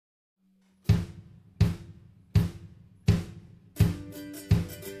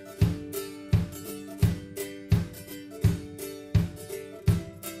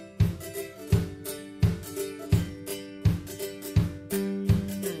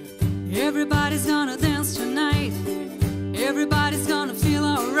Everybody's gonna dance tonight. Everybody's gonna feel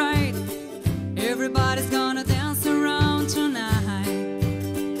alright. Everybody's gonna dance around tonight.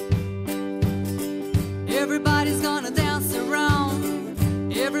 Everybody's gonna dance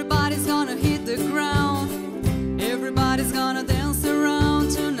around. Everybody's gonna hit the ground. Everybody's gonna dance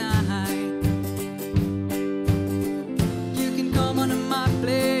around tonight. You can come on to my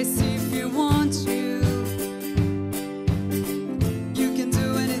place if you want to.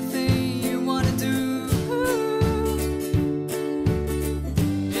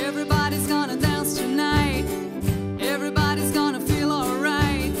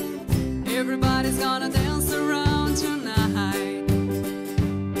 Everybody's gonna dance around tonight.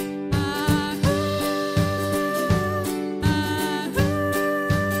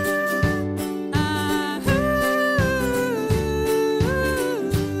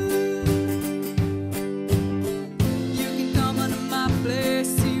 You can come on to my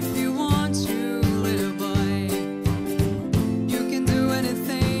place if you want to, little boy. You can do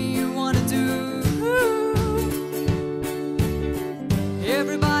anything you wanna do.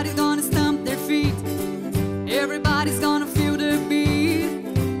 Everybody's gonna stomp their feet. Everybody's gonna feel the beat.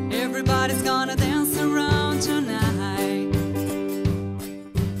 Everybody's gonna dance around tonight.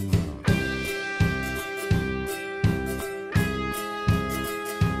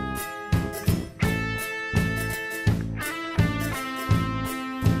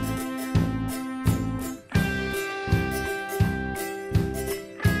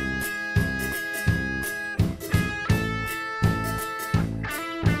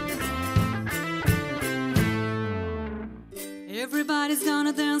 Everybody's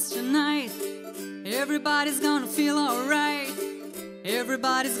gonna dance tonight. Everybody's gonna feel alright.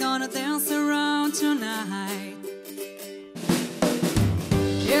 Everybody's gonna dance around tonight.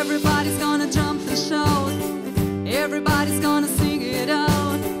 Everybody's gonna jump and shout. Everybody